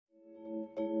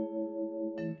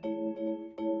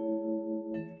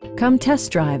Come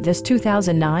test drive this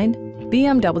 2009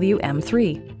 BMW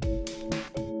M3.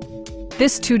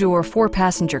 This two-door,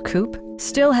 four-passenger coupe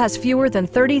still has fewer than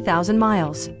 30,000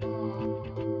 miles.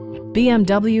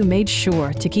 BMW made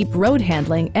sure to keep road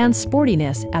handling and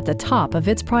sportiness at the top of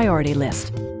its priority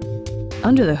list.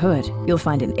 Under the hood, you'll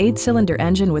find an 8-cylinder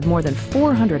engine with more than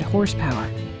 400 horsepower,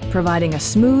 providing a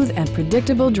smooth and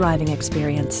predictable driving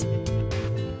experience.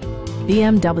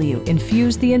 BMW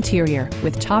infused the interior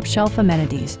with top-shelf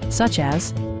amenities such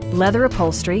as leather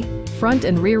upholstery, front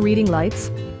and rear reading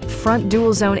lights, front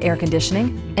dual-zone air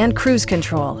conditioning, and cruise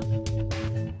control.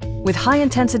 With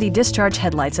high-intensity discharge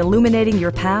headlights illuminating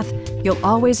your path, you'll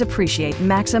always appreciate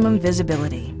maximum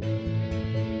visibility.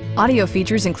 Audio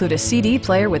features include a CD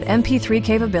player with MP3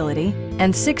 capability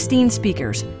and 16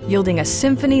 speakers, yielding a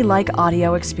symphony-like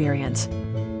audio experience.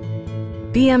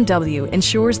 BMW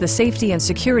ensures the safety and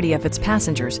security of its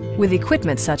passengers with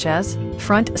equipment such as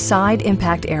front side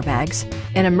impact airbags,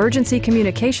 an emergency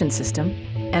communication system,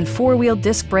 and four-wheel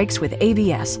disc brakes with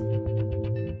ABS.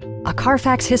 A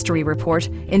Carfax history report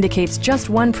indicates just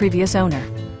one previous owner.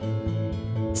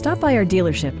 Stop by our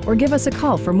dealership or give us a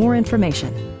call for more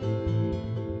information.